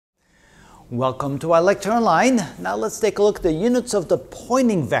Welcome to our lecture online. Now let's take a look at the units of the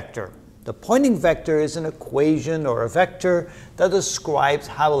Poynting vector. The Poynting vector is an equation or a vector that describes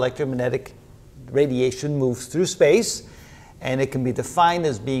how electromagnetic radiation moves through space, and it can be defined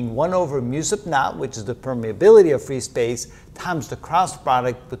as being 1 over mu sub naught, which is the permeability of free space, times the cross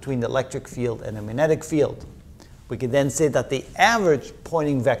product between the electric field and the magnetic field. We can then say that the average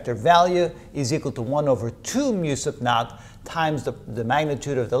Poynting vector value is equal to 1 over 2 mu sub naught times the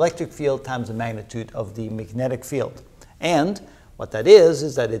magnitude of the electric field times the magnitude of the magnetic field. And what that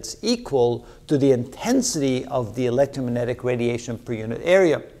is that it's equal to the intensity of the electromagnetic radiation per unit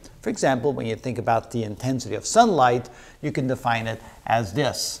area. For example, when you think about the intensity of sunlight, you can define it as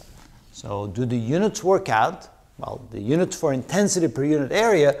this. So do the units work out? Well, the units for intensity per unit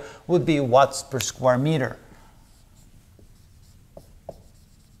area would be watts per square meter,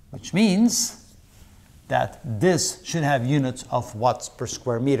 which means that this should have units of watts per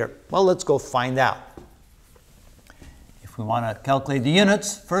square meter. Well, let's go find out. If we want to calculate the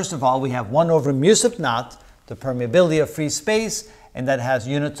units, first of all, we have 1 over mu sub naught, the permeability of free space, and that has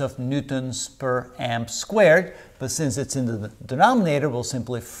units of newtons per amp squared. But since it's in the denominator, we'll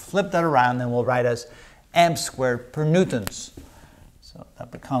simply flip that around and we'll write as amps squared per newtons. So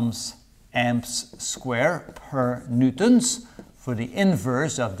that becomes amps squared per newtons for the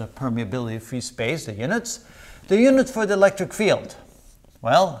inverse of the permeability of free space, the units. The units for the electric field.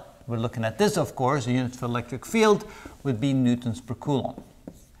 Well, we're looking at this, of course. The units for electric field would be newtons per coulomb.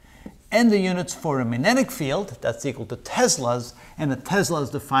 And the units for a magnetic field, that's equal to Teslas, and a Tesla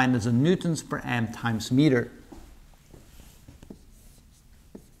is defined as a newtons per amp times meter.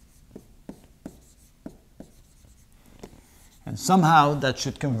 And somehow that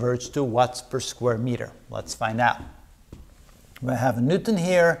should converge to watts per square meter. Let's find out. We have a newton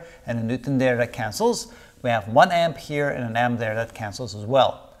here and a newton there that cancels. We have 1 amp here and an amp there that cancels as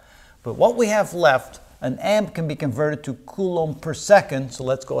well. But what we have left, an amp can be converted to coulomb per second, so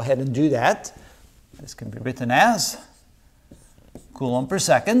let's go ahead and do that. This can be written as coulomb per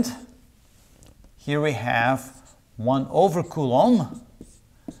second. Here we have 1 over coulomb,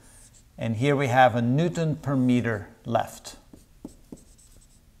 and here we have a newton per meter left.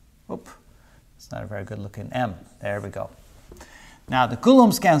 Oop, it's not a very good looking M. There we go. Now the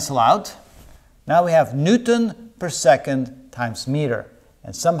coulombs cancel out. Now we have newton per second times meter.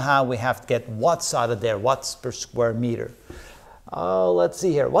 And somehow we have to get watts out of there, watts per square meter. Let's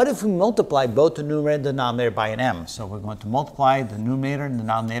see here. What if we multiply both the numerator and denominator by an m? So we're going to multiply the numerator and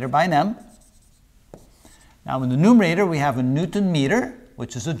denominator by an m. Now in the numerator we have a newton meter,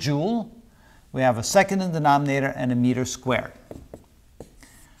 which is a joule. We have a second in the denominator and a meter squared.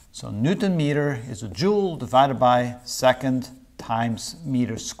 So newton meter is a joule divided by second times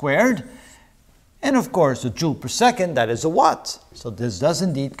meter squared. And of course, a joule per second, that is a watt. So this does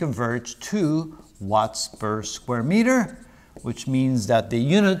indeed converge to watts per square meter, which means that the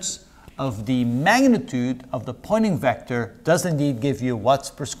units of the magnitude of the Poynting vector does indeed give you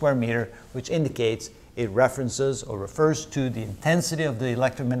watts per square meter, which indicates it references or refers to the intensity of the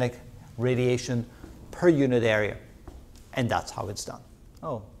electromagnetic radiation per unit area. And that's how it's done.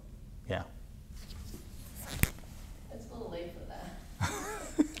 Oh, yeah.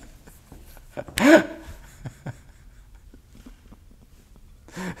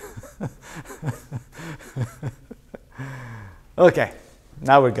 Okay,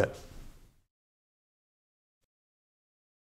 now we're good.